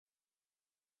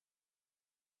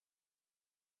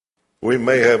We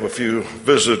may have a few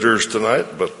visitors tonight,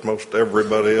 but most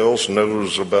everybody else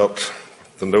knows about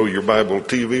the Know Your Bible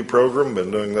TV program. Been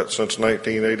doing that since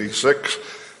 1986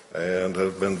 and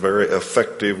have been a very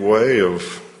effective way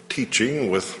of teaching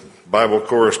with Bible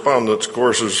correspondence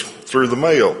courses through the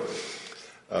mail.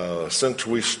 Since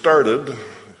we started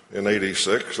in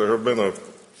 86, there have been a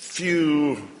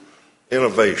few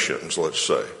innovations, let's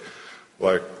say,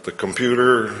 like the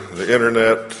computer, the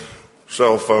internet,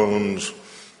 cell phones,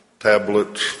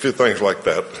 tablets, a few things like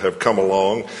that have come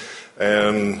along,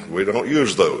 and we don't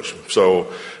use those.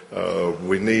 So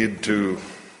we need to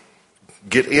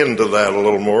get into that a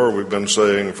little more. We've been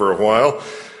saying for a while,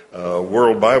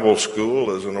 World Bible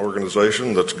School is an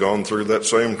organization that's gone through that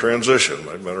same transition.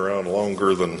 They've been around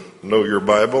longer than Know Your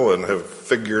Bible and have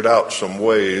figured out some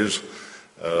ways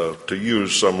to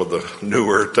use some of the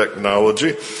newer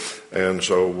technology, and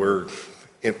so we're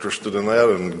interested in that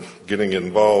and getting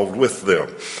involved with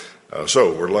them.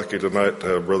 So we're lucky tonight to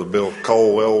have Brother Bill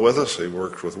Caldwell with us. He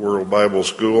works with World Bible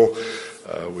School.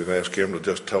 We've asked him to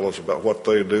just tell us about what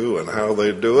they do and how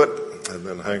they do it, and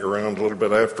then hang around a little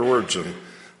bit afterwards and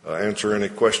answer any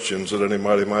questions that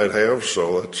anybody might have.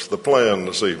 So that's the plan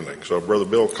this evening. So Brother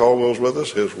Bill Caldwell's with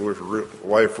us. His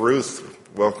wife Ruth,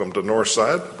 welcome to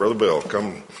Northside. Brother Bill,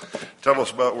 come tell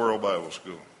us about World Bible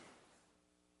School.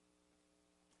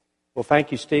 Well,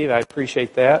 thank you, Steve. I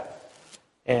appreciate that.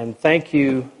 And thank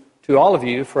you to all of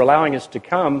you for allowing us to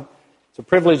come. It's a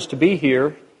privilege to be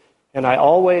here, and I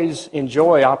always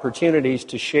enjoy opportunities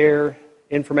to share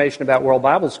information about World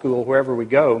Bible School wherever we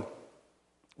go.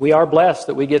 We are blessed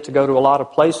that we get to go to a lot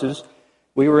of places.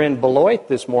 We were in Beloit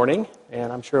this morning,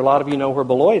 and I'm sure a lot of you know where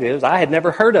Beloit is. I had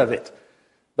never heard of it,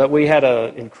 but we had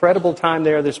an incredible time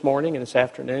there this morning and this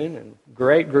afternoon, and a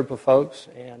great group of folks,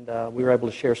 and we were able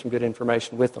to share some good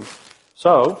information with them.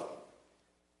 So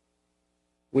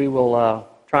we will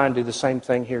try and do the same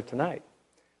thing here tonight.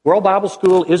 World Bible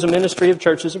School is a ministry of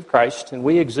Churches of Christ, and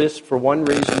we exist for one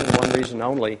reason and one reason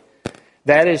only.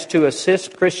 That is to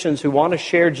assist Christians who want to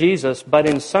share Jesus, but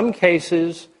in some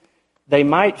cases they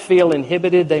might feel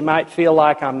inhibited. They might feel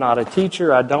like, I'm not a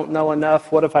teacher, I don't know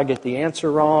enough, what if I get the answer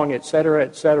wrong, etc.,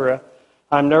 etc.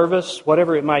 I'm nervous,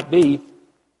 whatever it might be.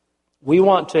 We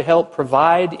want to help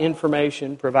provide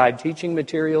information, provide teaching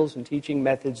materials and teaching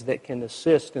methods that can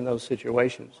assist in those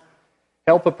situations.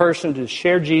 Help a person to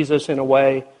share Jesus in a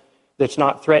way that's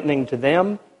not threatening to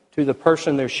them, to the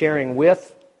person they're sharing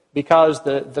with, because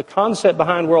the concept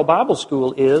behind World Bible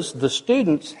School is the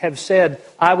students have said,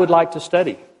 I would like to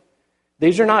study.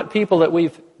 These are not people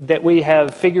that we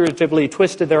have figuratively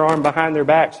twisted their arm behind their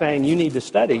back saying, you need to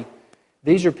study.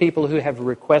 These are people who have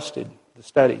requested the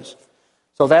studies.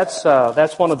 So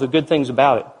that's one of the good things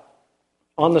about it.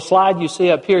 On the slide you see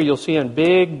up here, you'll see in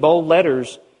big, bold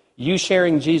letters, you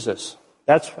sharing Jesus.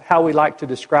 That's how we like to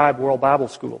describe World Bible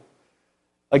School.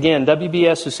 Again,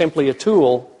 WBS is simply a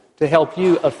tool to help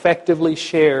you effectively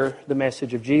share the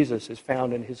message of Jesus as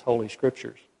found in His Holy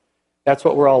Scriptures. That's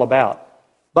what we're all about.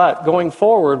 But going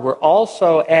forward, we're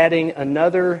also adding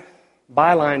another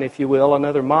byline, if you will,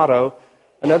 another motto,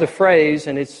 another phrase,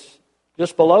 and it's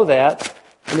just below that,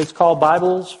 and it's called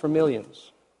Bibles for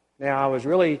Millions. Now, I was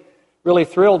really, really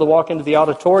thrilled to walk into the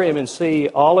auditorium and see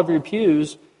all of your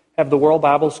pews have the World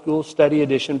Bible School Study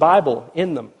Edition Bible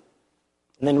in them.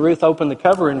 And then Ruth opened the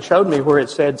cover and showed me where it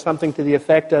said something to the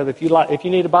effect of, if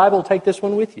you need a Bible, take this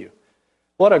one with you.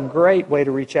 What a great way to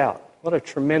reach out. What a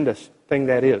tremendous thing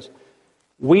that is.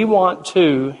 We want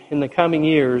to, in the coming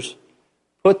years,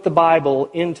 put the Bible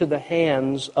into the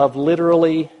hands of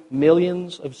literally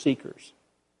millions of seekers.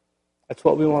 That's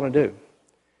what we want to do.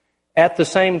 At the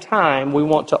same time, we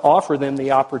want to offer them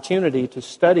the opportunity to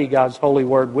study God's holy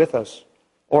word with us,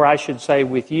 or I should say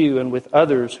with you and with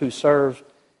others who serve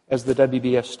as the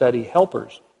WBS study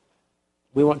helpers.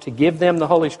 We want to give them the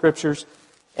Holy Scriptures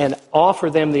and offer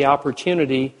them the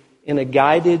opportunity in a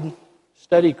guided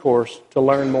study course to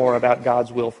learn more about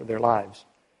God's will for their lives.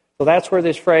 So that's where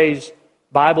this phrase,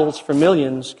 Bibles for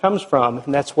Millions, comes from,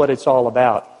 and that's what it's all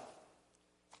about.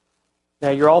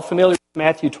 Now, you're all familiar with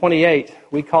Matthew 28.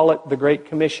 We call it the Great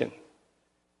Commission.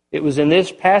 It was in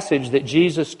this passage that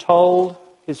Jesus told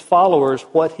His followers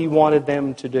what He wanted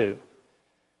them to do.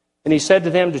 And He said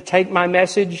to them to take my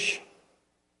message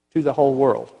to the whole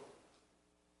world.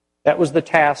 That was the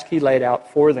task He laid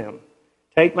out for them.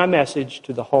 Take my message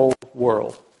to the whole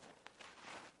world.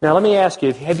 Now let me ask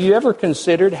you, have you ever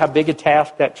considered how big a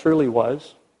task that truly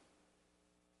was?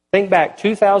 Think back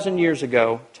 2,000 years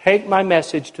ago, take my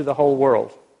message to the whole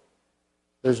world.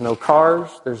 There's no cars,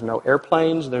 there's no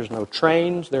airplanes, there's no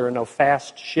trains, there are no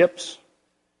fast ships,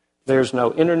 there's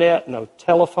no internet, no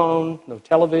telephone, no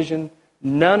television,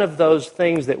 None of those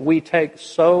things that we take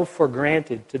so for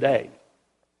granted today,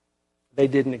 they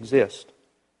didn't exist.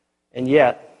 And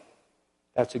yet,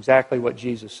 that's exactly what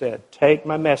Jesus said. Take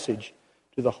my message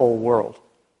to the whole world.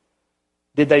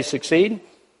 Did they succeed?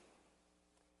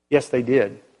 Yes, they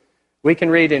did. We can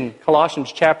read in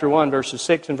Colossians chapter 1, verses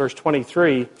 6 and verse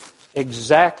 23,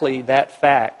 exactly that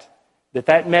fact,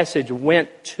 that message went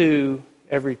to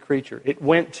every creature. It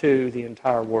went to the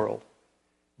entire world.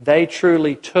 They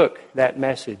truly took that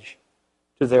message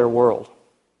to their world.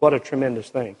 What a tremendous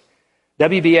thing.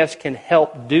 WBS can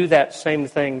help do that same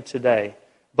thing today,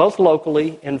 both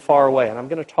locally and far away. And I'm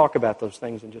going to talk about those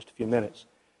things in just a few minutes.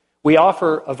 We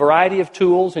offer a variety of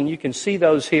tools, and you can see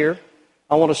those here.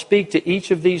 I want to speak to each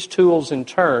of these tools in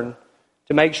turn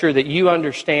to make sure that you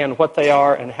understand what they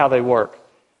are and how they work.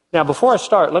 Now, before I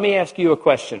start, let me ask you a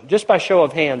question. Just by show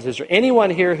of hands, is there anyone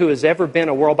here who has ever been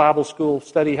a World Bible School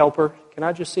study helper? Can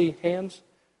I just see hands?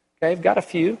 Okay, I've got a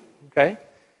few. Okay.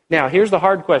 Now, here's the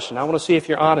hard question. I want to see if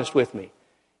you're honest with me.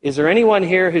 Is there anyone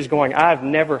here who's going, I've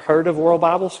never heard of World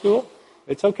Bible School?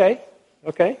 It's okay.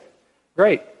 Okay,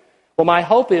 great. Well, my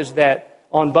hope is that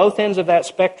on both ends of that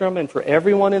spectrum and for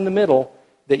everyone in the middle,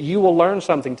 that you will learn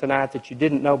something tonight that you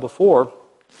didn't know before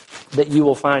that you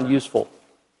will find useful.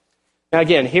 Now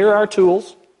again, here are our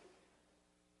tools,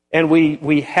 and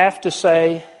we have to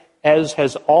say, as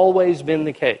has always been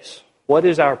the case, what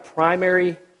is our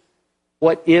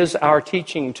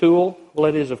teaching tool? Well,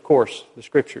 it is, of course, the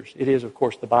Scriptures. It is, of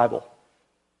course, the Bible.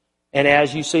 And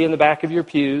as you see in the back of your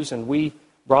pews, and we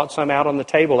brought some out on the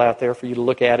table out there for you to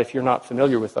look at if you're not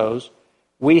familiar with those,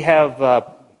 we have,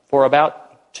 for about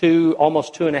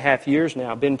almost 2.5 years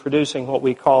now, been producing what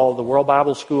we call the World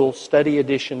Bible School Study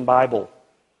Edition Bible.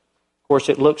 Of course,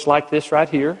 it looks like this right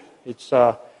here. It's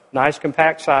a nice,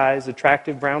 compact size,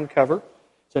 attractive brown cover.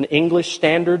 It's an English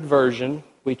Standard Version.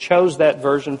 We chose that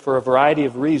version for a variety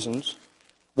of reasons.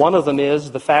 One of them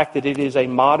is the fact that it is a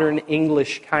modern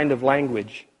English kind of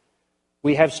language.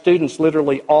 We have students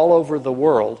literally all over the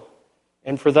world,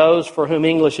 and for those for whom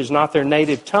English is not their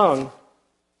native tongue,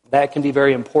 that can be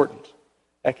very important.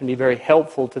 That can be very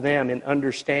helpful to them in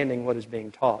understanding what is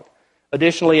being taught.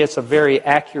 Additionally, it's a very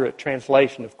accurate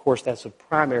translation. Of course, that's of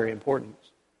primary importance.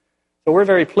 So we're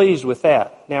very pleased with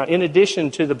that. Now, in addition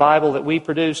to the Bible that we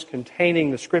produce containing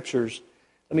the Scriptures,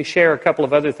 let me share a couple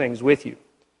of other things with you.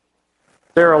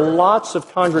 There are lots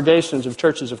of congregations of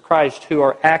Churches of Christ who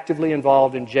are actively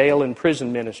involved in jail and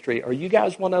prison ministry. Are you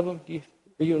guys one of them?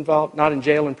 Are you involved? Not in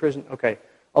jail and prison? Okay.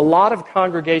 A lot of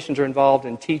congregations are involved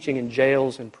in teaching in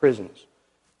jails and prisons.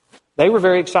 They were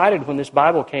very excited when this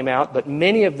Bible came out, but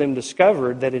many of them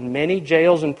discovered that in many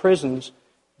jails and prisons,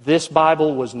 this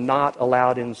Bible was not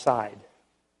allowed inside.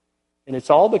 And it's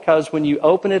all because when you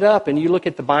open it up and you look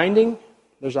at the binding,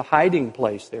 there's a hiding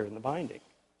place there in the binding.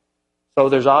 So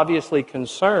there's obviously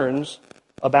concerns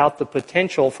about the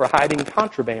potential for hiding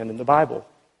contraband in the Bible.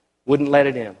 Wouldn't let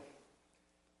it in.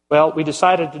 Well, we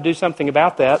decided to do something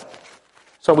about that.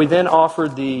 So we then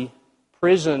offered the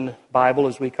prison Bible,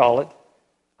 as we call it.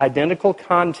 Identical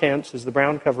contents as the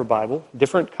brown cover Bible,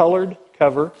 different colored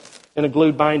cover, and a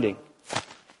glued binding.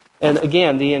 And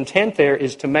again, the intent there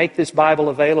is to make this Bible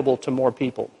available to more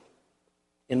people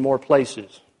in more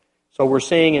places. So we're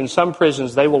seeing in some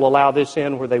prisons they will allow this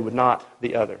in where they would not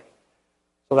the other.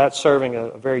 So that's serving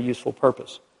a very useful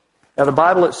purpose. Now the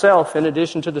Bible itself, in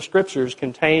addition to the Scriptures,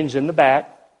 contains in the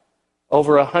back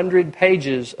over 100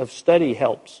 pages of study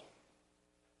helps.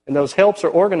 And those helps are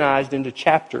organized into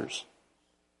chapters.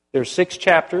 There's 6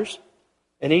 chapters,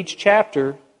 and each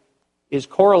chapter is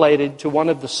correlated to one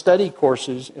of the study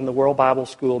courses in the World Bible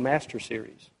School Master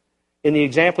Series. In the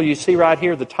example you see right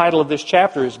here, the title of this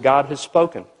chapter is God Has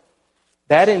Spoken.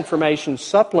 That information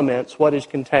supplements what is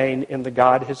contained in the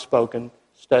God Has Spoken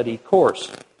study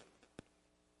course.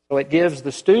 So it gives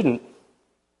the student,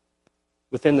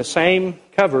 within the same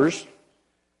covers,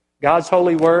 God's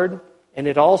holy word, and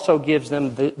it also gives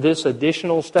them this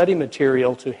additional study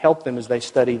material to help them as they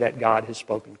study that God Has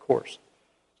Spoken course.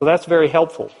 So that's very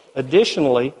helpful.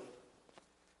 Additionally,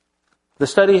 the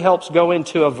study helps go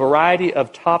into a variety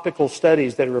of topical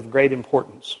studies that are of great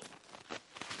importance.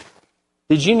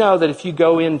 Did you know that if you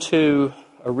go into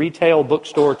a retail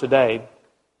bookstore today,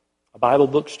 a Bible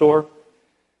bookstore,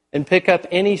 and pick up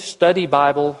any study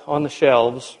Bible on the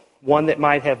shelves, one that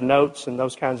might have notes and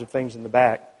those kinds of things in the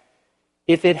back,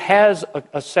 if it has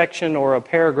a section or a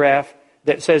paragraph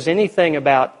that says anything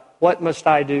about what must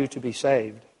I do to be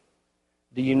saved,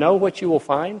 do you know what you will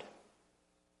find?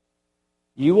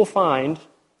 You will find,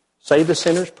 say the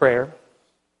sinner's prayer,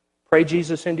 pray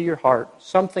Jesus into your heart,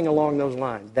 something along those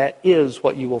lines. That is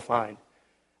what you will find.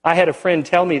 I had a friend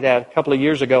tell me that a couple of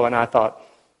years ago, and I thought,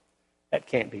 that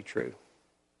can't be true.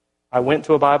 I went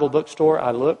to a Bible bookstore,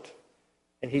 I looked,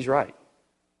 and he's right.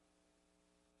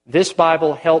 This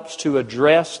Bible helps to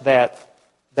address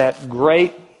that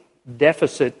great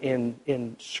deficit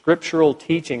in scriptural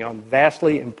teaching on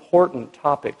vastly important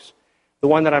topics. The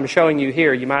one that I'm showing you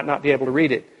here, you might not be able to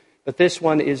read it, but this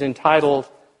one is entitled,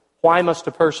 Why Must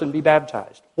a Person Be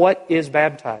Baptized? What is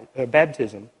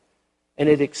baptism? And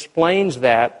it explains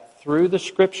that through the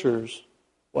Scriptures,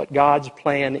 what God's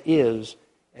plan is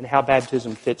and how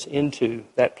baptism fits into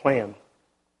that plan.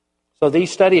 So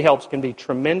these study helps can be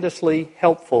tremendously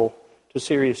helpful to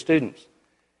serious students.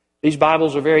 These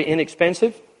Bibles are very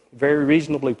inexpensive, very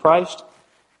reasonably priced,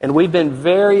 and we've been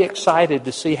very excited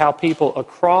to see how people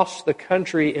across the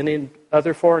country and in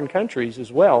other foreign countries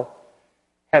as well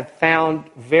have found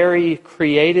very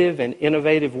creative and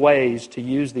innovative ways to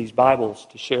use these Bibles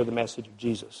to share the message of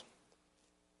Jesus.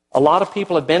 A lot of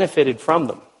people have benefited from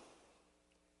them.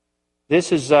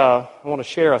 I want to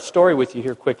share a story with you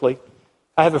here quickly.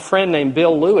 I have a friend named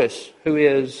Bill Lewis who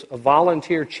is a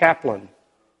volunteer chaplain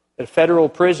at a federal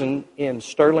prison in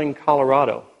Sterling,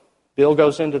 Colorado. Bill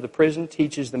goes into the prison,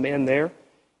 teaches the men there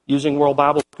using World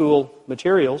Bible School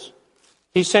materials.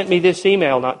 He sent me this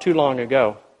email not too long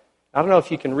ago. I don't know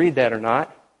if you can read that or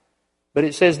not, but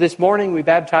it says, this morning we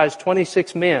baptized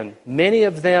 26 men. Many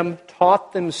of them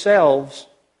taught themselves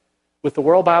with the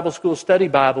World Bible School study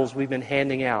Bibles we've been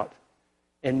handing out.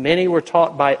 And many were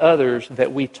taught by others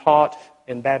that we taught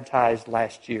and baptized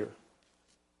last year.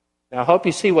 Now I hope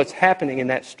you see what's happening in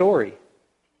that story.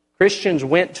 Christians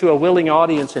went to a willing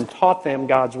audience and taught them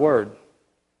God's Word.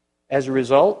 As a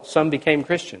result, some became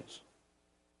Christians.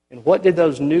 And what did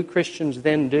those new Christians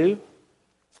then do?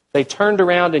 They turned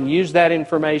around and used that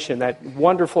information, that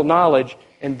wonderful knowledge,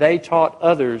 and they taught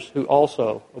others who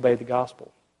also obey the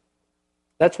gospel.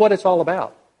 That's what it's all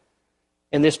about.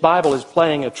 And this Bible is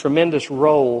playing a tremendous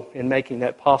role in making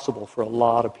that possible for a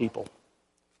lot of people.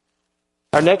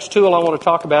 Our next tool I want to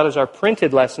talk about is our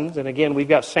printed lessons. And again, we've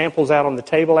got samples out on the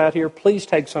table out here. Please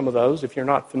take some of those if you're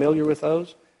not familiar with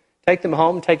those. Take them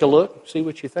home, take a look, see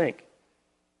what you think.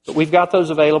 But we've got those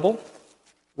available.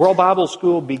 World Bible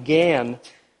School began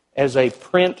as a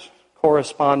print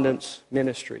correspondence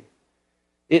ministry.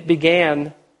 It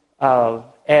began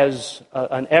as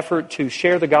an effort to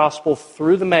share the gospel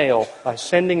through the mail by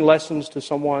sending lessons to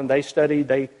someone. They studied,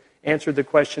 they answered the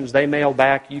questions, they mailed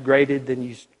back, you graded, then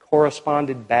you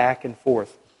corresponded back and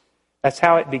forth. That's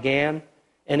how it began.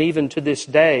 And even to this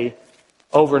day,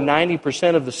 over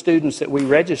 90% of the students that we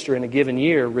register in a given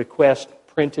year request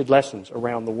printed lessons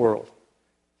around the world.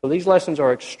 So these lessons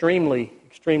are extremely,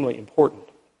 extremely important.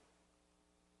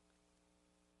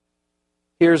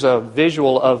 Here's a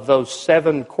visual of those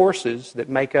 7 courses that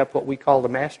make up what we call the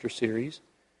Master Series.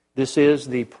 This is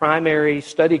the primary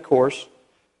study course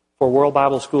for World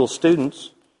Bible School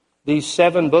students. These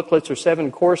 7 booklets or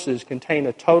 7 courses contain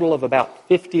a total of about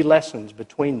 50 lessons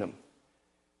between them.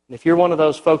 And if you're one of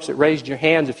those folks that raised your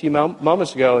hands a few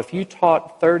moments ago, if you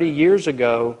taught 30 years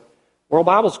ago, World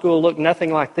Bible School looked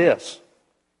nothing like this.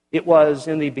 It was,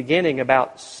 in the beginning,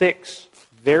 about 6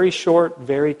 very short,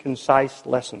 very concise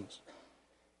lessons.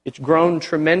 It's grown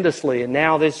tremendously, and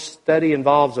now this study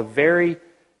involves a very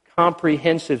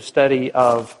comprehensive study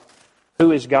of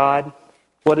who is God,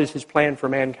 what is His plan for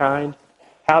mankind,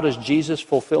 how does Jesus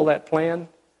fulfill that plan,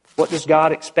 what does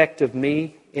God expect of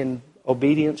me in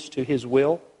obedience to His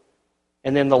will,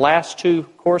 and then the last 2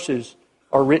 courses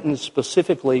are written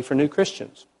specifically for new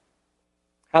Christians.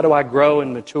 How do I grow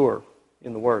and mature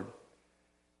in the Word?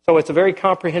 So it's a very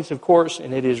comprehensive course,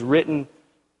 and it is written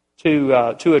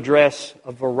to address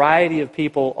a variety of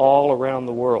people all around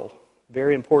the world.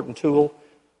 Very important tool.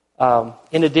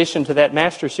 In addition to that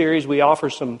Master Series, we offer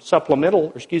some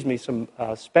specialized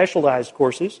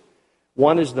courses.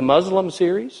 One is the Muslim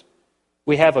Series.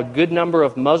 We have a good number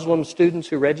of Muslim students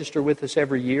who register with us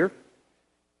every year.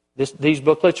 These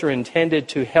booklets are intended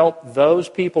to help those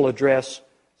people address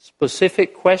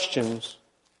specific questions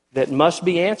that must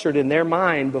be answered in their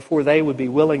mind before they would be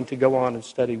willing to go on and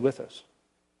study with us.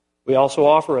 We also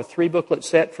offer a 3-booklet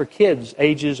set for kids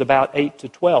ages about 8 to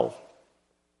 12,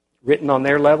 written on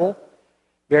their level.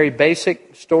 Very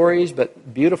basic stories,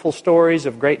 but beautiful stories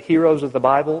of great heroes of the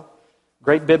Bible.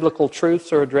 Great biblical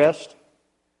truths are addressed,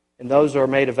 and those are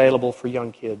made available for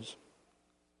young kids.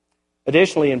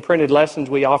 Additionally, in printed lessons,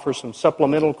 we offer some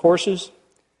supplemental courses,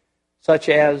 such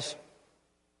as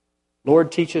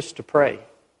Lord, Teach Us to Pray.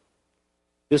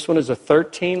 This one is a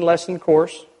 13-lesson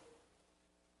course.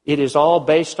 It is all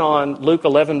based on Luke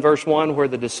 11, verse 1, where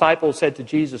the disciples said to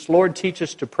Jesus, Lord, teach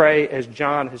us to pray as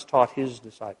John has taught his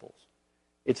disciples.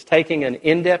 It's taking an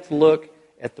in-depth look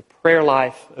at the prayer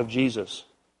life of Jesus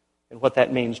and what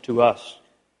that means to us.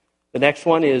 The next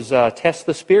one is test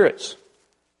the spirits.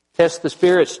 Test the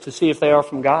spirits to see if they are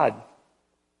from God.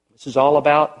 This is all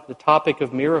about the topic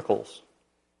of miracles.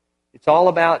 It's all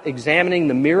about examining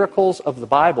the miracles of the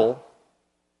Bible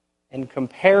and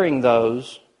comparing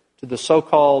those to the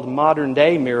so-called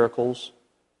modern-day miracles,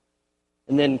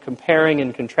 and then comparing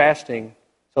and contrasting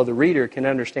so the reader can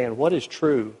understand what is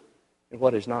true and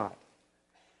what is not.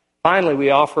 Finally, we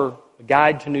offer a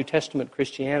guide to New Testament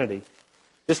Christianity.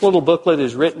 This little booklet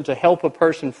is written to help a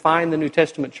person find the New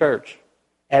Testament church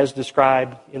as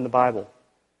described in the Bible.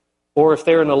 Or if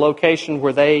they're in a location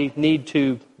where they need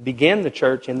to begin the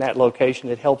church in that location,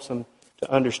 it helps them to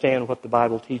understand what the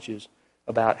Bible teaches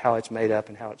about how it's made up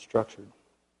and how it's structured.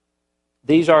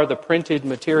 These are the printed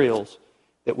materials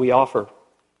that we offer.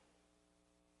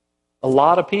 A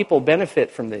lot of people benefit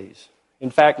from these.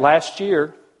 In fact, last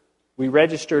year, we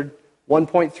registered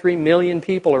 1.3 million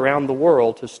people around the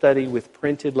world to study with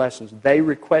printed lessons. They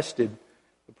requested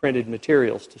the printed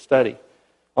materials to study.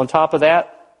 On top of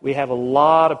that, we have a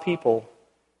lot of people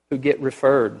who get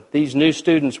referred. These new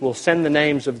students will send the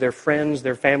names of their friends,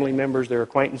 their family members, their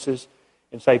acquaintances,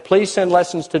 and say, please send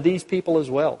lessons to these people as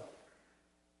well.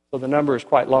 So the number is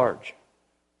quite large.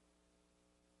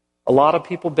 A lot of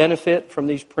people benefit from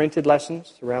these printed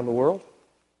lessons around the world.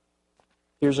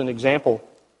 Here's an example.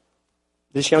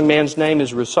 This young man's name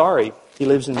is Rusari. He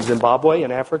lives in Zimbabwe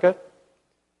in Africa.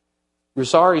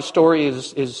 Rusari's story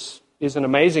is an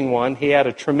amazing one. He had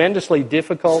a tremendously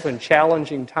difficult and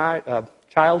challenging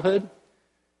childhood.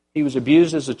 He was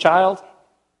abused as a child.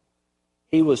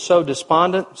 He was so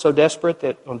despondent, so desperate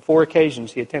that on 4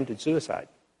 occasions he attempted suicide.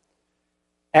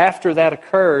 After that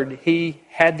occurred, he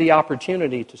had the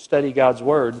opportunity to study God's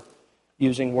Word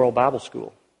using World Bible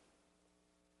School.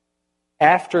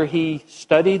 After he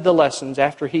studied the lessons,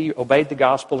 after he obeyed the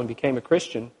gospel and became a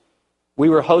Christian, we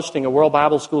were hosting a World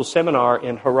Bible School seminar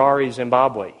in Harare,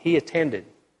 Zimbabwe. He attended,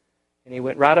 and he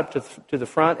went right up to the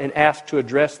front and asked to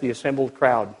address the assembled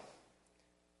crowd.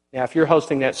 Now, if you're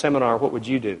hosting that seminar, what would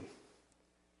you do?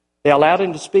 They allowed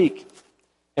him to speak,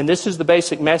 and this is the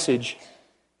basic message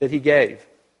that he gave.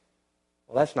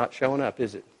 Well, that's not showing up,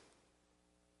 is it?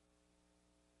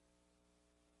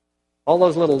 All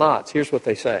those little dots, here's what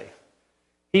they say.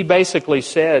 He basically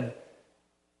said,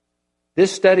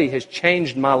 this study has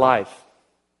changed my life.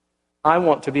 I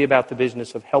want to be about the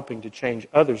business of helping to change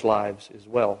others' lives as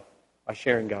well by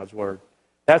sharing God's Word.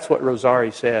 That's what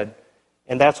Rusari said,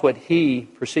 and that's what he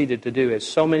proceeded to do, as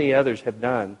so many others have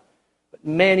done. But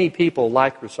many people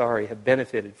like Rusari have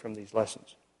benefited from these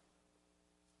lessons.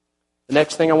 The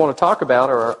next thing I want to talk about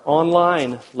are our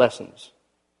online lessons.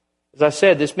 As I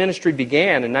said, this ministry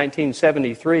began in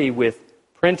 1973 with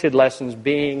printed lessons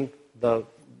being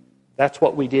that's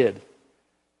what we did.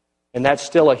 And that's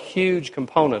still a huge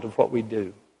component of what we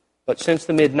do. But since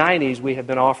the mid-90s, we have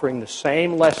been offering the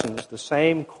same lessons, the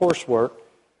same coursework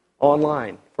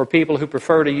online for people who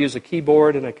prefer to use a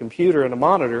keyboard and a computer and a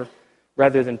monitor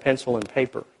rather than pencil and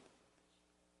paper.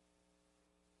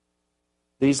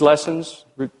 These lessons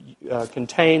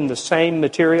contain the same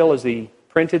material as the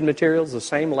printed materials, the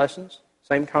same lessons,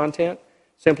 same content,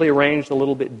 simply arranged a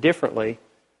little bit differently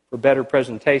for better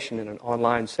presentation in an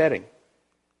online setting.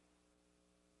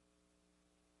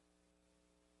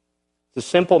 It's a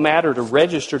simple matter to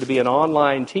register to be an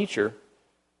online teacher.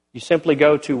 You simply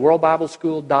go to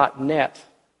worldbibleschool.net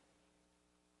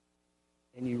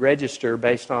and you register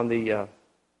based on the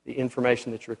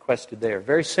information that's requested there.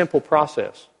 Very simple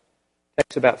process. It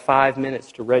takes about 5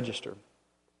 minutes to register.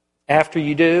 After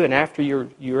you do, and after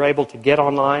you're able to get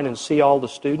online and see all the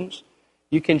students,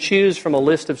 you can choose from a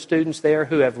list of students there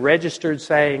who have registered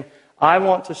saying, I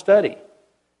want to study.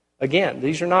 Again,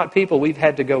 these are not people we've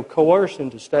had to go coerce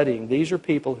into studying. These are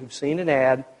people who've seen an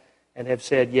ad and have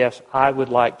said, yes, I would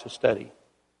like to study.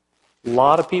 A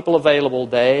lot of people available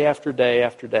day after day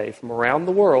after day from around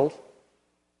the world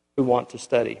who want to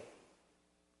study.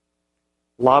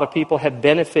 A lot of people have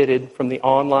benefited from the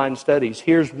online studies.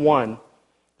 Here's one.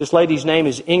 This lady's name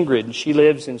is Ingrid. She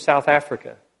lives in South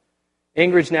Africa.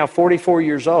 Ingrid's now 44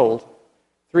 years old.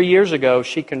 3 years ago,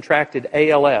 she contracted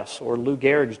ALS, or Lou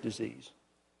Gehrig's disease.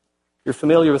 If you're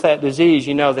familiar with that disease,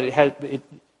 you know that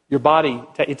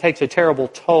it takes a terrible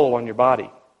toll on your body.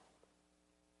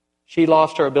 She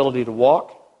lost her ability to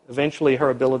walk, eventually her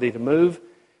ability to move,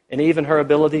 and even her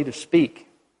ability to speak.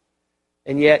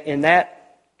 And yet, in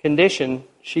that condition,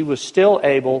 she was still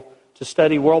able to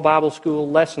study World Bible School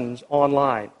lessons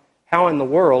online. How in the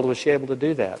world was she able to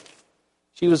do that?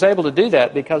 She was able to do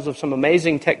that because of some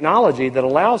amazing technology that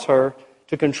allows her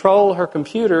to control her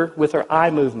computer with her eye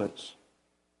movements.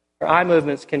 Her eye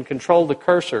movements can control the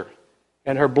cursor,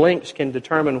 and her blinks can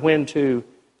determine when to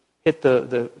hit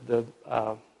the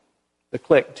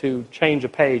click to change a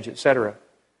page, etc.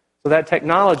 So that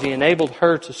technology enabled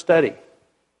her to study.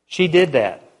 She did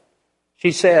that.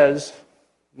 She says,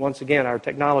 once again, our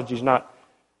technology is not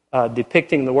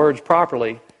depicting the words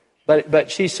properly,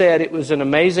 but she said it was an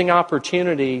amazing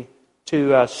opportunity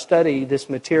to study this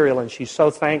material, and she's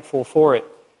so thankful for it.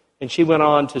 And she went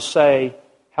on to say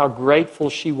how grateful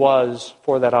she was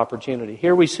for that opportunity.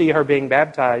 Here we see her being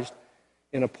baptized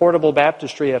in a portable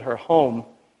baptistry at her home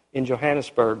in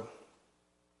Johannesburg.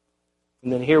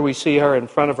 And then here we see her in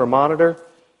front of her monitor,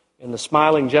 and the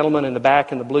smiling gentleman in the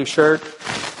back in the blue shirt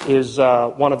is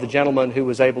one of the gentlemen who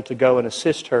was able to go and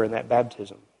assist her in that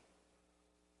baptism.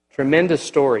 Tremendous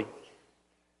story.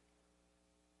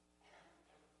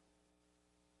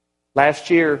 Last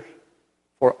year,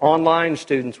 for online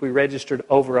students, we registered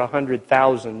over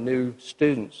 100,000 new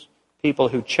students, people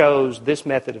who chose this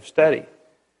method of study.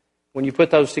 When you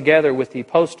put those together with the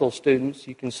postal students,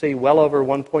 you can see well over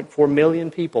 1.4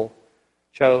 million people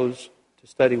chose to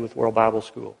study with World Bible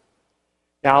School.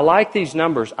 Now, I like these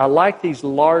numbers. I like these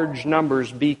large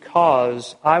numbers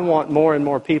because I want more and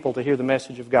more people to hear the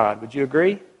message of God. Would you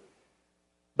agree?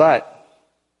 But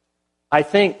I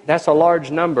think that's a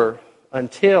large number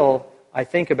until I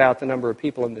think about the number of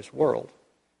people in this world.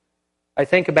 I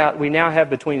think about we now have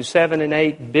between 7 and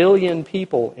 8 billion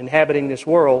people inhabiting this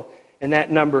world, and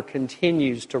that number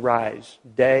continues to rise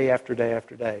day after day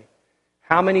after day.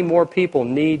 How many more people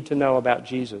need to know about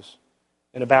Jesus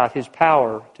and about His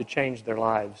power to change their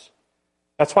lives?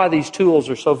 That's why these tools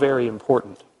are so very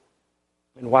important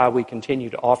and why we continue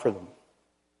to offer them.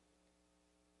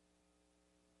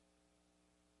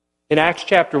 In Acts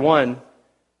chapter 1,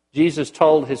 Jesus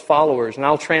told His followers, and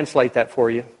I'll translate that for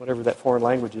you, whatever that foreign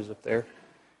language is up there.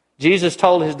 Jesus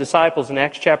told His disciples in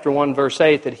Acts chapter 1, verse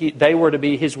 8, that they were to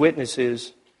be His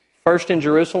witnesses, first in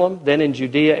Jerusalem, then in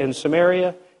Judea and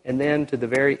Samaria, and then to the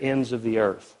very ends of the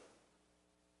earth.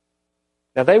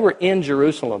 Now, they were in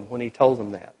Jerusalem when He told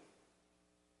them that.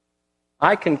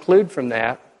 I conclude from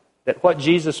that what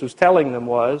Jesus was telling them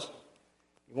was,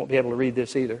 you won't be able to read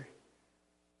this either,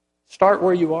 start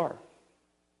where you are.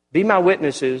 Be my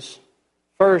witnesses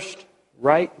first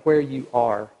right where you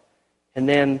are, and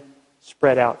then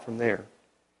spread out from there.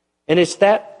 And it's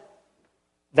that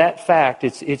fact,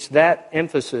 it's that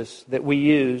emphasis that we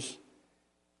use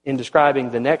in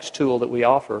describing the next tool that we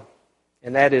offer,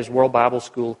 and that is World Bible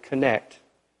School Connect,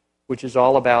 which is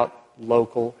all about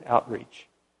local outreach.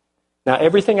 Now,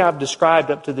 everything I've described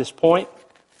up to this point,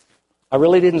 I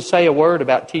really didn't say a word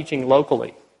about teaching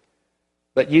locally.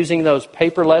 But using those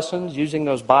paper lessons, using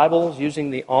those Bibles,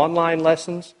 using the online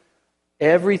lessons,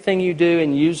 everything you do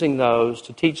in using those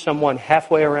to teach someone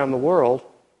halfway around the world,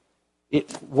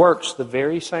 it works the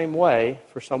very same way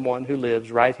for someone who lives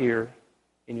right here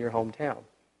in your hometown.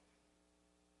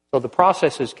 So the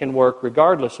processes can work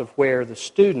regardless of where the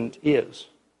student is.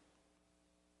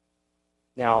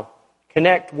 Now,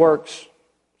 Connect works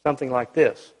something like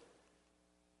this.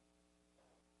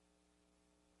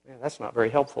 Man, that's not very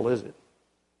helpful, is it?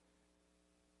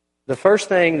 The first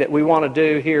thing that we want to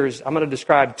do here is I'm going to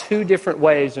describe 2 different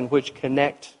ways in which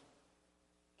Connect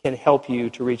can help you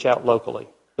to reach out locally.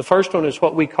 The first one is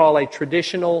what we call a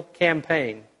traditional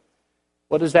campaign.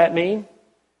 What does that mean?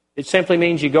 It simply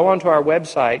means you go onto our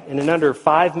website, and in under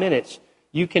 5 minutes,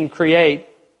 you can create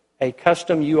a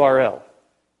custom URL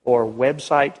or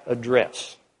website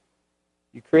address.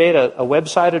 You create a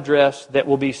website address that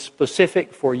will be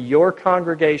specific for your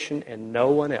congregation and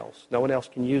no one else. No one else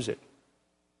can use it.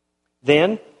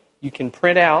 Then you can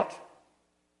print out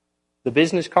the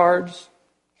business cards,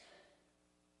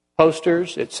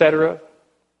 posters, etc.,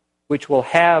 which will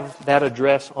have that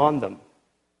address on them.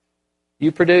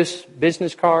 You produce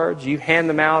business cards, you hand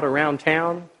them out around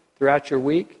town throughout your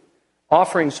week,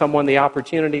 offering someone the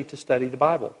opportunity to study the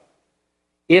Bible.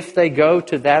 If they go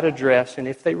to that address and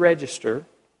if they register,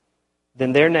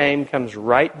 then their name comes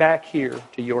right back here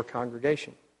to your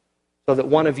congregation, so that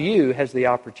one of you has the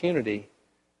opportunity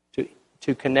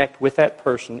to connect with that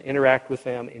person, interact with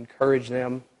them, encourage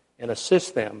them, and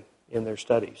assist them in their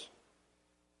studies.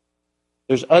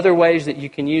 There's other ways that you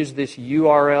can use this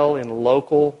URL in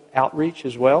local outreach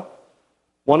as well.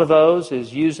 One of those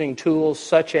is using tools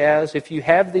such as, if you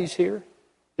have these here,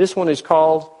 this one is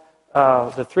called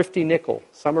the Thrifty Nickel.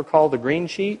 Some are called the Green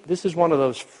Sheet. This is one of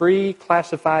those free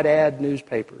classified ad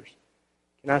newspapers.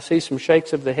 Can I see some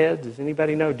shakes of the head? Does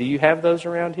anybody know? Do you have those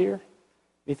around here?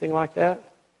 Anything like that?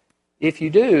 If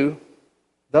you do,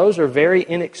 Those are very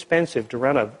inexpensive to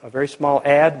run a very small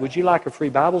ad. Would you like a free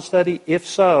Bible study? If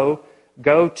so,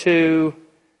 go to,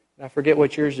 I forget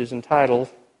what yours is entitled,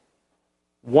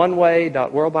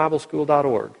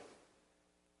 oneway.worldbibleschool.org.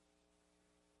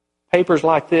 Papers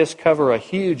like this cover a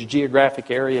huge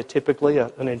geographic area, typically,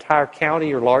 an entire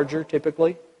county or larger,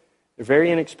 typically. They're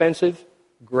very inexpensive.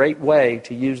 Great way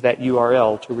to use that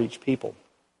URL to reach people.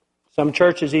 Some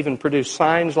churches even produce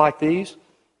signs like these.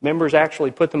 Members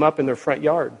actually put them up in their front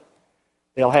yard.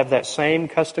 They'll have that same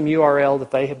custom URL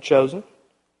that they have chosen.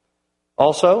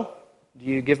 Also, do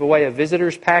you give away a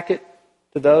visitor's packet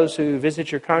to those who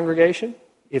visit your congregation?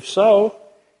 If so,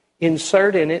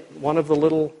 insert in it one of the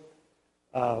little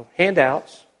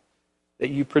handouts that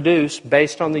you produce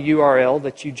based on the URL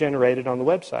that you generated on the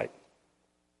website.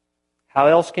 How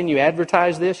else can you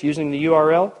advertise this using the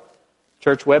URL?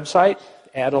 Church website,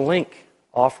 add a link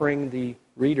offering the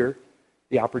reader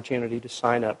the opportunity to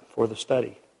sign up for the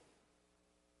study.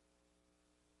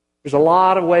 There's a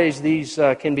lot of ways these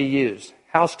can be used.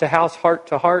 House to house, heart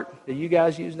to heart. Do you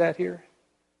guys use that here?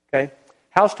 Okay.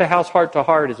 House to house, heart to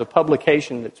heart is a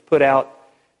publication that's put out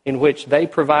in which they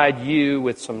provide you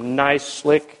with some nice,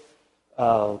 slick,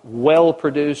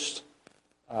 well-produced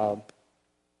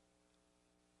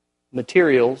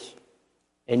materials,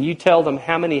 and you tell them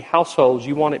how many households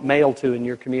you want it mailed to in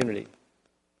your community.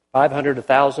 500,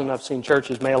 1,000. I've seen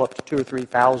churches mail up to 2,000 or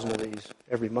 3,000 of these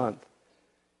every month.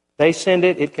 They send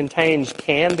it. It contains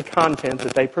canned content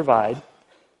that they provide,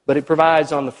 but it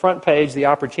provides on the front page the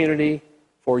opportunity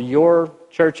for your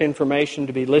church information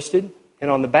to be listed, and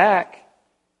on the back,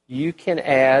 you can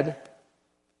add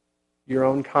your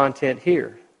own content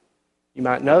here. You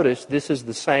might notice this is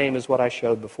the same as what I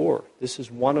showed before. This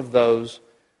is one of those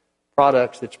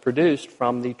products that's produced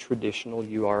from the traditional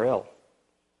URL.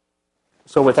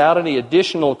 So without any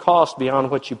additional cost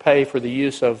beyond what you pay for the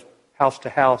use of house to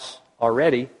house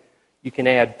already, you can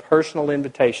add personal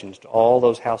invitations to all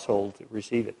those households that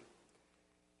receive it.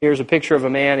 Here's a picture of a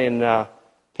man in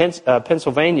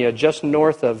Pennsylvania, just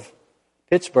north of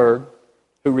Pittsburgh,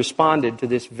 who responded to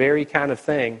this very kind of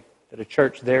thing that a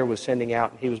church there was sending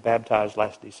out, and he was baptized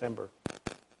last December.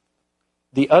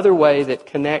 The other way that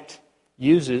Connect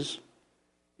uses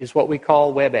is what we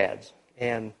call web ads.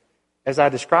 And as I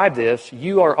describe this,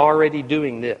 you are already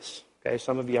doing this. Okay,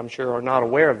 some of you, I'm sure, are not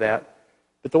aware of that.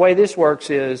 But the way this works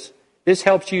is this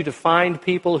helps you to find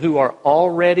people who are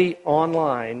already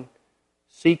online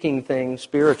seeking things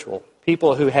spiritual.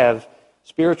 People who have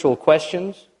spiritual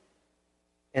questions,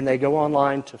 and they go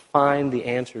online to find the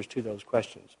answers to those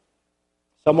questions.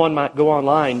 Someone might go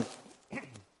online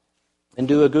and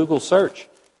do a Google search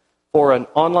for an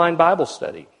online Bible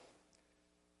study.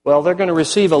 Well, they're going to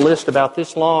receive a list about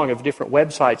this long of different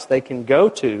websites they can go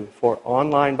to for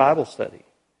online Bible study.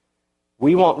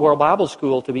 We want World Bible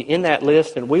School to be in that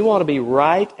list, and we want to be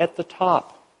right at the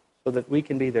top so that we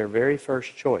can be their very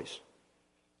first choice.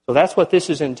 So that's what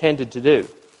this is intended to do.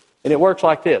 And it works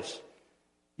like this.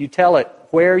 You tell it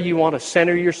where you want to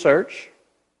center your search,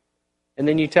 and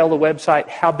then you tell the website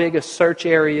how big a search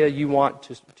area you want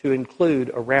to include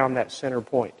around that center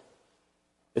point.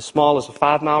 As small as a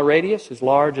 5-mile radius, as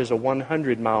large as a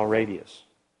 100-mile radius.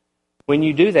 When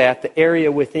you do that, the area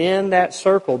within that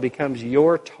circle becomes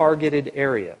your targeted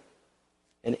area.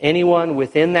 And anyone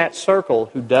within that circle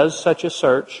who does such a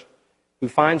search, who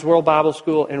finds World Bible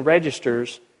School and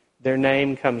registers, their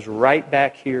name comes right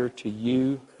back here to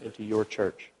you and to your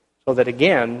church. So that,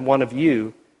 again, one of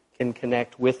you can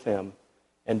connect with them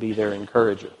and be their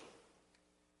encourager.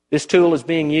 This tool is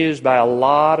being used by a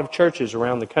lot of churches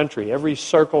around the country. Every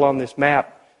circle on this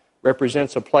map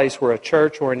represents a place where a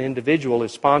church or an individual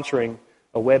is sponsoring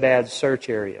a web ad search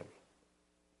area.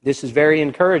 This is very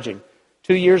encouraging.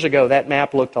 2 years ago, that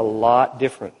map looked a lot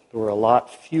different. There were a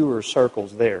lot fewer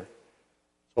circles there.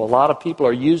 So a lot of people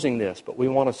are using this, but we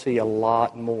want to see a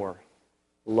lot more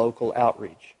local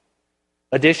outreach.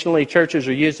 Additionally, churches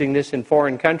are using this in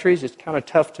foreign countries. It's kind of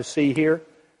tough to see here.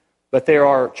 But there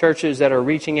are churches that are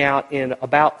reaching out in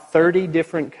about 30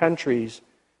 different countries,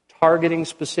 targeting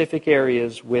specific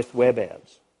areas with web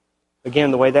ads.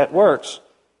 Again, the way that works,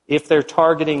 if they're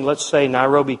targeting, let's say,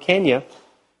 Nairobi, Kenya,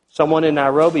 someone in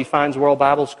Nairobi finds World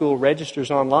Bible School, registers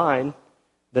online,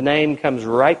 the name comes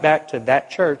right back to that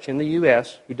church in the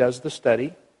U.S. who does the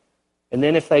study. And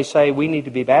then if they say, we need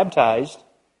to be baptized,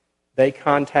 they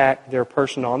contact their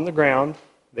person on the ground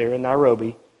there in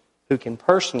Nairobi who can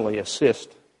personally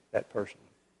assist that person.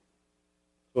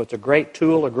 So it's a great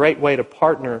tool, a great way to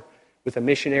partner with a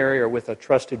missionary or with a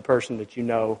trusted person that you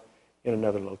know in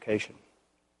another location.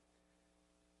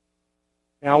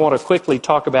 Now I want to quickly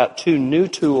talk about 2 new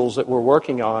tools that we're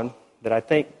working on that I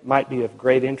think might be of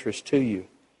great interest to you.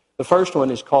 The first one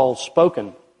is called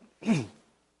Spoken. And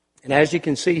as you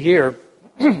can see here,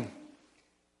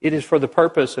 it is for the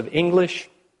purpose of English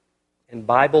and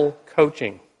Bible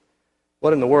coaching.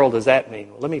 What in the world does that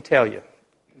mean? Well, let me tell you.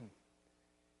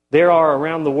 There are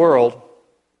around the world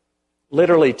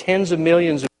literally tens of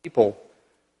millions of people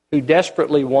who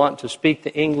desperately want to speak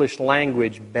the English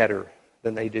language better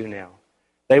than they do now.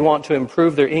 They want to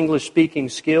improve their English speaking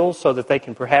skills so that they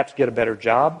can perhaps get a better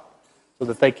job, so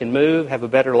that they can move, have a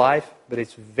better life. But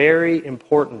it's very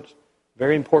important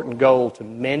goal to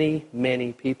many,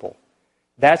 many people.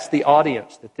 That's the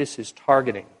audience that this is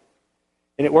targeting.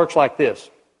 And it works like this.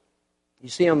 You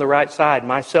see on the right side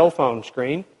my cell phone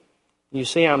screen. You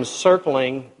see I'm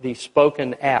circling the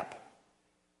Spoken app.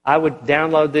 I would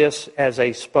download this as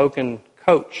a Spoken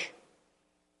coach.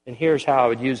 And here's how I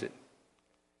would use it.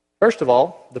 First of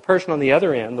all, the person on the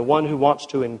other end, the one who wants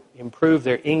to improve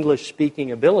their English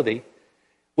speaking ability,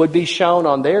 would be shown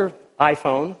on their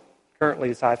iPhone, currently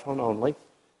it's iPhone only,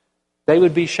 they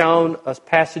would be shown a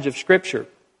passage of Scripture.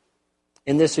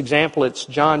 In this example, it's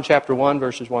John chapter 1,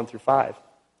 verses 1 through 5.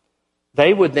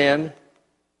 They would then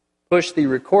push the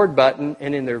record button,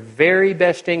 and in their very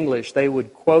best English, they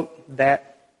would quote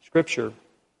that Scripture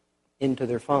into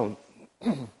their phone,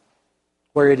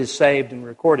 where it is saved and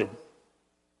recorded.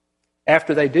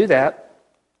 After they do that,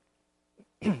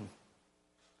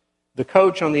 the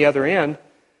coach on the other end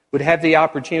would have the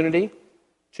opportunity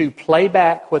to play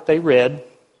back what they read,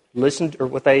 listen to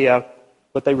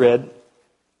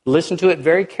it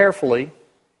very carefully,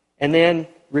 and then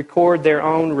record their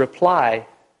own reply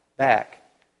back.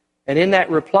 And in that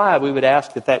reply, we would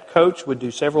ask that coach would do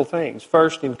several things.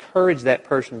 First, encourage that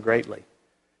person greatly.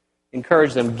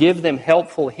 Encourage them, give them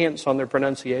helpful hints on their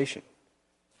pronunciation.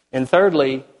 And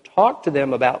thirdly, talk to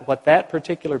them about what that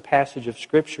particular passage of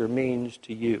Scripture means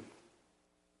to you.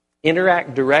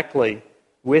 Interact directly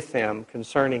with them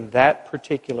concerning that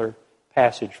particular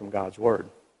passage from God's Word.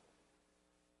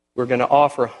 We're going to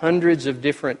offer hundreds of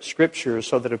different scriptures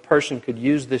so that a person could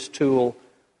use this tool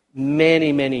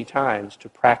many, many times to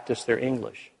practice their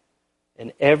English.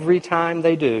 And every time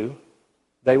they do,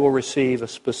 they will receive a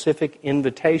specific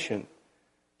invitation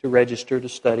to register to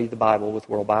study the Bible with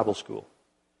World Bible School.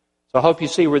 So I hope you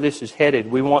see where this is headed.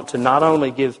 We want to not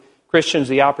only give Christians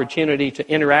the opportunity to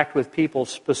interact with people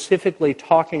specifically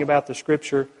talking about the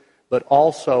Scripture, but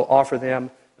also offer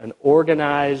them an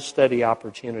organized study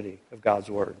opportunity of God's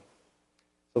Word.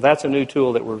 So that's a new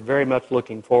tool that we're very much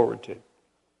looking forward to.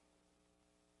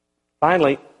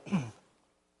 Finally,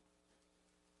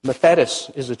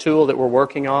 Methodist is a tool that we're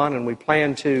working on and we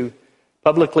plan to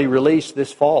publicly release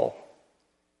this fall.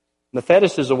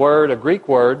 Methodist is a Greek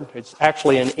word. It's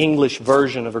actually an English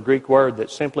version of a Greek word that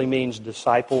simply means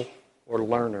disciple or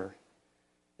learner.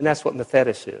 And that's what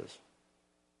Methodist is.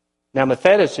 Now,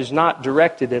 Methodist is not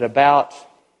directed at about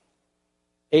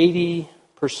 80%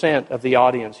 of the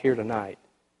audience here tonight.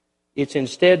 It's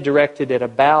instead directed at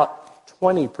about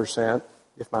 20%,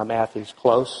 if my math is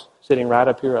close, sitting right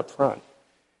up here up front.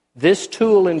 This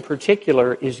tool in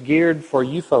particular is geared for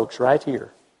you folks right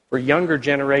here, for younger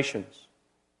generations.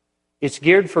 It's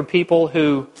geared for people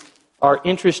who are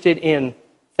interested in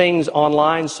things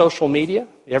online, social media.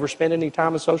 You ever spend any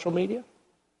time on social media?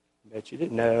 I bet you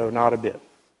didn't. No, not a bit.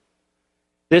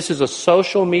 This is a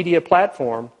social media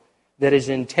platform that is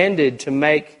intended to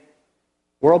make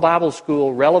World Bible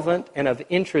School relevant and of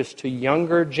interest to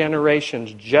younger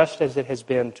generations, just as it has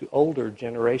been to older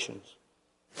generations.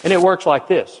 And it works like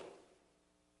this.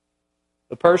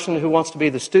 The person who wants to be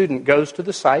the student goes to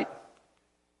the site.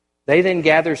 They then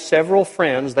gather several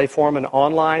friends. They form an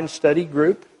online study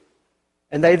group.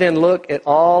 And they then look at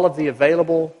all of the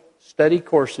available study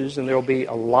courses, and there will be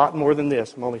a lot more than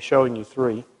this. I'm only showing you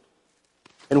 3.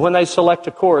 And when they select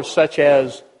a course such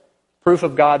as Proof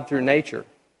of God Through Nature,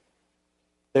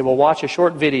 they will watch a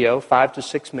short video, 5 to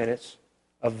 6 minutes,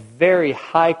 a very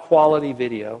high-quality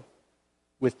video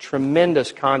with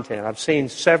tremendous content. I've seen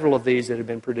several of these that have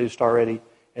been produced already,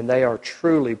 and they are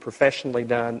truly professionally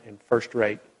done and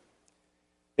first-rate.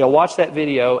 They'll watch that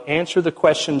video, answer the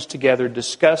questions together,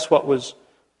 discuss what was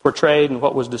portrayed and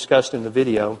what was discussed in the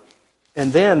video,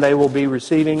 and then they will be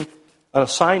receiving an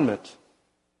assignment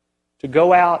to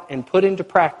go out and put into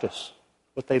practice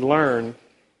what they learned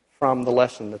from the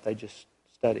lesson that they just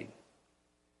studied.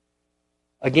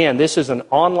 Again, this is an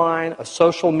online, a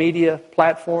social media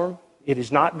platform. It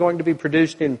is not going to be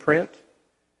produced in print.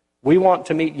 We want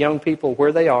to meet young people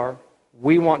where they are.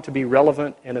 We want to be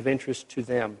relevant and of interest to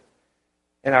them.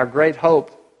 And our great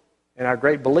hope and our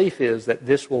great belief is that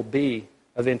this will be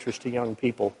of interest to young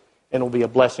people and will be a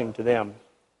blessing to them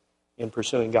in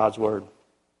pursuing God's Word.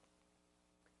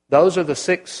 Those are the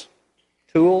 6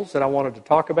 tools that I wanted to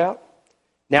talk about.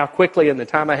 Now, quickly, in the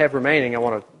time I have remaining, I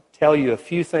want to tell you a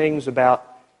few things about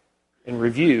and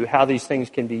review how these things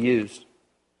can be used.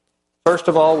 First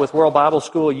of all, with World Bible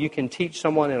School, you can teach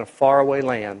someone in a faraway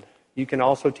land. You can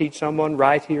also teach someone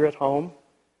right here at home.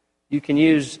 You can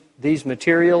use these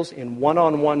materials in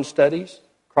one-on-one studies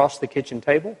across the kitchen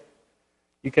table.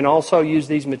 You can also use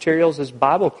these materials as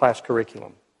Bible class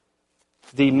curriculum.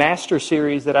 The Master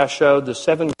Series that I showed, the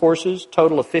 7 courses,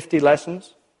 total of 50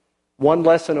 lessons, 1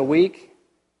 lesson a week,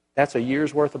 that's a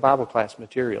year's worth of Bible class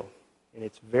material. And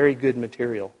it's very good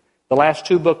material. The last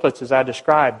 2 booklets, as I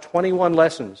described, 21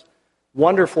 lessons,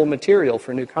 wonderful material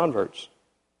for new converts.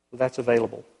 So that's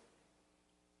available.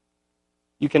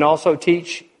 You can also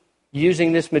teach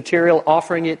using this material,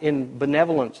 offering it in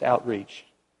benevolence outreach.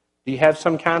 Do you have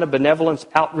some kind of benevolence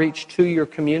outreach to your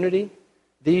community?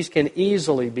 These can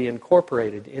easily be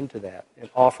incorporated into that and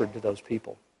offered to those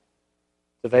people.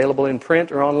 It's available in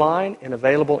print or online and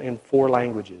available in 4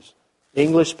 languages: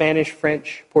 English, Spanish,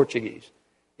 French, Portuguese.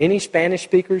 Any Spanish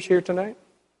speakers here tonight?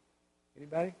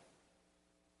 Anybody?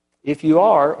 If you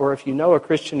are, or if you know a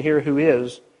Christian here who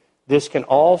is, this can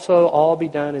also all be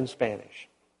done in Spanish.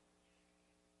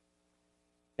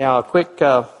 Now, a quick,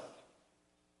 some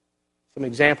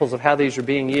examples of how these are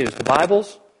being used. The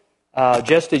Bibles,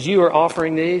 just as you are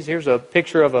offering these, here's a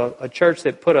picture of a church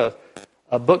that put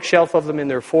a bookshelf of them in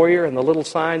their foyer, and the little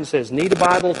sign says, "Need a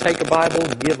Bible, take a Bible,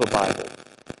 give a Bible."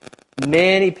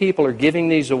 Many people are giving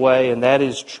these away, and that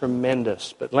is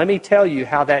tremendous. But let me tell you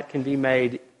how that can be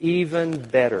made even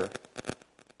better.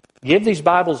 Give these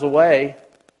Bibles away,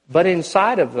 but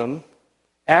inside of them,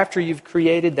 after you've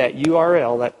created that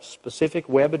URL, that specific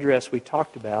web address we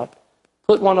talked about,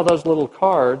 put one of those little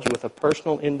cards with a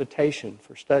personal invitation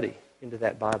for study into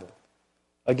that Bible.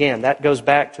 Again, that goes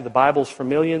back to the Bibles for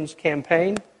Millions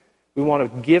campaign. We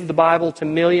want to give the Bible to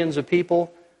millions of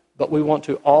people, but we want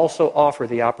to also offer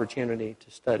the opportunity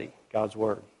to study God's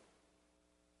Word.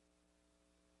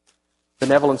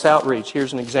 Benevolence outreach.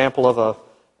 Here's an example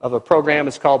of a program.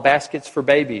 It's called Baskets for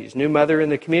Babies. New mother in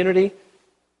the community,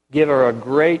 give her a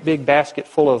great big basket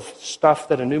full of stuff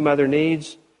that a new mother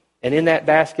needs. And in that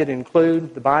basket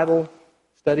include the Bible,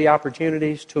 study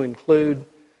opportunities, to include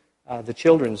the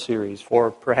children's series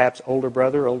for perhaps older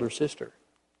brother, older sister.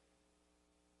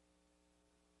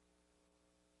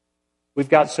 We've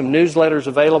got some newsletters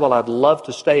available. I'd love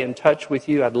to stay in touch with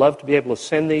you. I'd love to be able to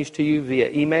send these to you via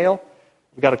email.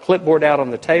 We've got a clipboard out on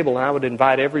the table, and I would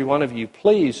invite every one of you,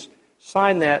 please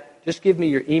sign that. Just give me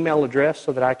your email address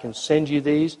so that I can send you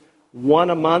these. 1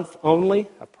 a month only.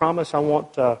 I promise I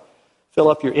won't fill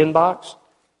up your inbox.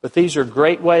 But these are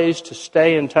great ways to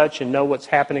stay in touch and know what's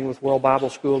happening with World Bible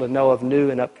School and know of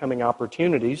new and upcoming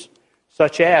opportunities,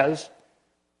 such as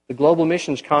the Global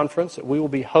Missions Conference that we will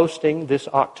be hosting this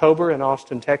October in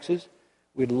Austin, Texas.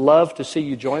 We'd love to see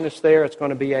you join us there. It's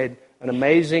going to be an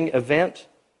amazing event,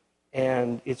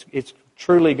 and it's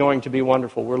truly going to be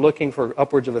wonderful. We're looking for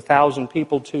upwards of 1,000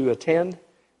 people to attend.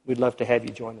 We'd love to have you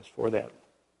join us for that.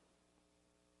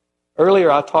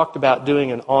 Earlier, I talked about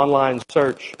doing an online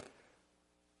search,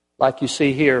 like you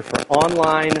see here, for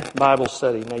online Bible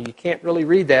study. Now, you can't really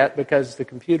read that because the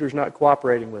computer's not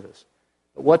cooperating with us.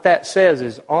 But what that says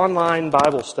is online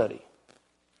Bible study.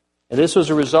 And this was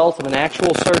a result of an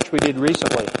actual search we did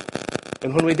recently.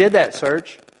 And when we did that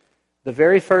search, the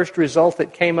very first result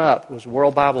that came up was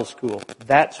World Bible School.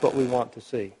 That's what we want to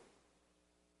see.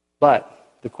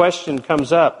 But the question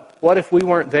comes up, what if we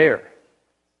weren't there?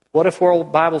 What if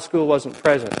World Bible School wasn't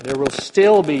present? There will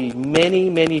still be many,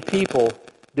 many people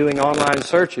doing online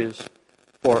searches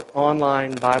for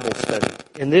online Bible study.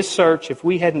 In this search, if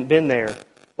we hadn't been there,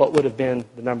 what would have been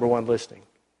the number 1 listing?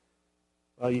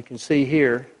 Well, you can see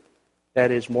here,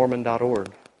 that is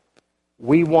Mormon.org.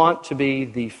 We want to be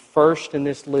the first in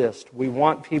this list. We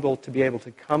want people to be able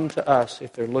to come to us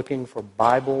if they're looking for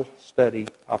Bible study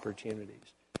opportunities.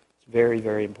 It's very,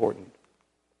 very important.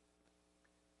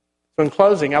 So in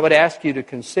closing, I would ask you to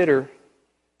consider,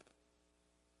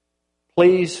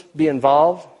 please be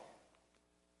involved.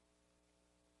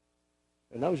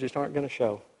 And those just aren't going to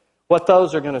show. What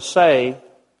those are going to say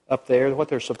up there, what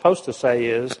they're supposed to say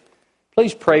is,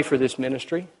 please pray for this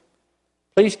ministry.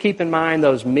 Please keep in mind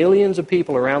those millions of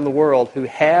people around the world who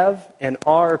have and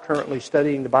are currently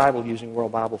studying the Bible using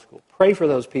World Bible School. Pray for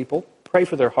those people. Pray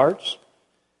for their hearts.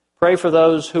 Pray for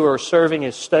those who are serving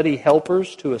as study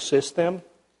helpers to assist them.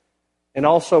 And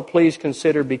also, please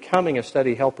consider becoming a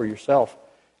study helper yourself.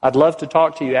 I'd love to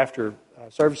talk to you after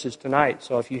services tonight,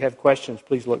 so if you have questions,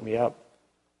 please look me up.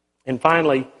 And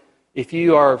finally, If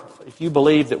you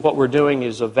believe that what we're doing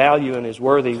is of value and is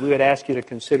worthy, we would ask you to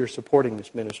consider supporting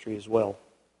this ministry as well.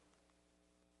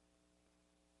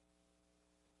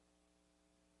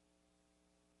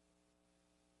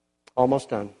 Almost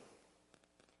done.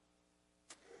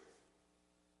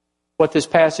 What this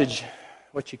passage,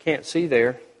 what you can't see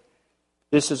there,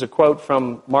 this is a quote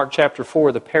from Mark chapter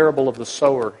 4, the parable of the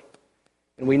sower.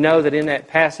 And we know that in that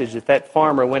passage that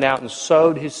farmer went out and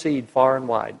sowed his seed far and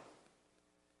wide.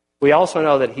 We also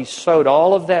know that he sowed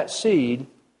all of that seed,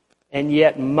 and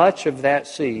yet much of that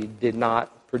seed did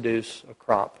not produce a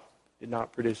crop, did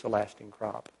not produce a lasting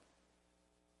crop.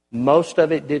 Most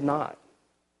of it did not,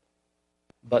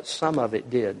 but some of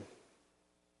it did.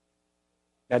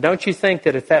 Now, don't you think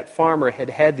that if that farmer had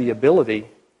had the ability,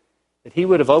 that he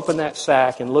would have opened that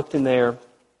sack and looked in there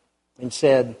and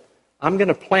said, I'm going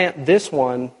to plant this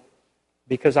one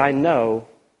because I know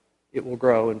it will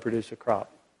grow and produce a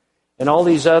crop. And all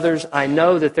these others, I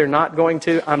know that they're not going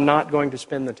to. I'm not going to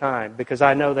spend the time because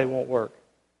I know they won't work.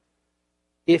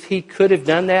 If he could have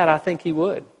done that, I think he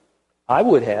would. I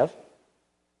would have.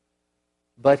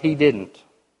 But he didn't.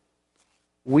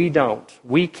 We don't.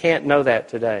 We can't know that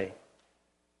today.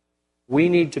 We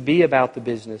need to be about the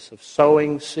business of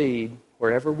sowing seed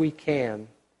wherever we can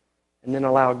and then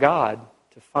allow God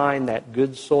to find that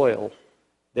good soil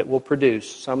that will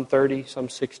produce some 30, some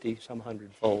 60, some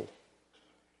 100-fold.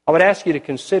 I would ask you to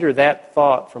consider that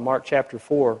thought from Mark chapter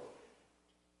 4,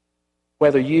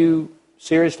 whether you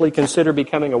seriously consider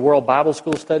becoming a World Bible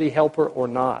School study helper or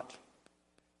not.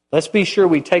 Let's be sure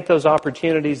we take those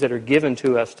opportunities that are given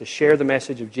to us to share the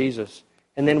message of Jesus,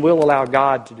 and then we'll allow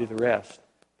God to do the rest.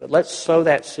 But let's sow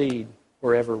that seed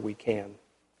wherever we can.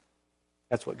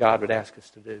 That's what God would ask us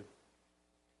to do.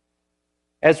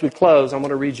 As we close, I'm going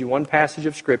to read you one passage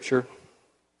of Scripture,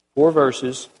 4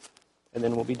 verses, and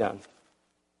then we'll be done.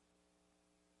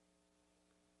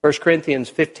 1 Corinthians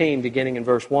 15, beginning in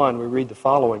verse 1, we read the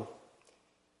following.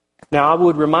 Now I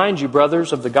would remind you,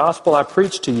 brothers, of the gospel I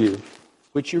preached to you,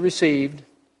 which you received,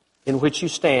 in which you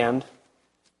stand,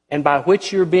 and by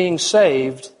which you're being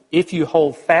saved, if you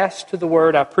hold fast to the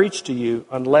word I preached to you,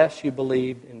 unless you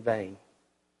believed in vain.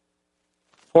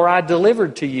 For I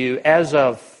delivered to you as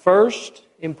of first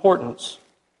importance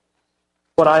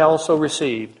what I also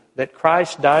received, that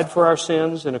Christ died for our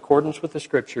sins in accordance with the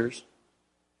Scriptures,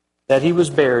 that He was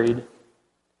buried,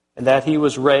 and that He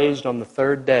was raised on the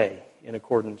third day in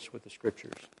accordance with the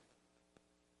Scriptures.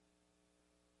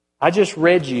 I just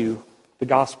read you the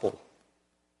gospel.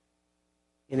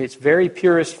 In its very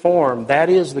purest form, that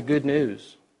is the good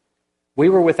news. We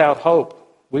were without hope.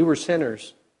 We were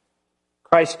sinners.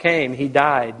 Christ came, He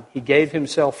died, He gave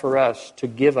Himself for us to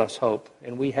give us hope,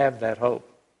 and we have that hope.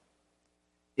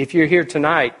 If you're here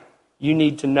tonight, you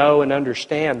need to know and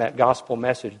understand that gospel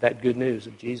message, that good news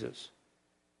of Jesus.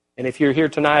 And if you're here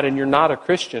tonight and you're not a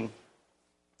Christian,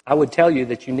 I would tell you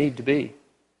that you need to be.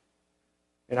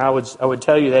 And I would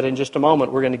tell you that in just a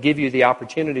moment we're going to give you the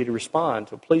opportunity to respond.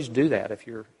 So please do that if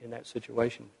you're in that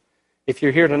situation. If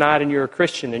you're here tonight and you're a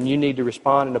Christian and you need to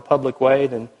respond in a public way,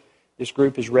 then this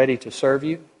group is ready to serve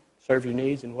your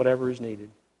needs and whatever is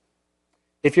needed.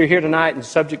 If you're here tonight and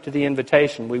subject to the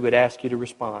invitation, we would ask you to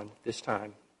respond this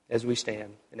time as we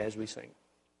stand and as we sing.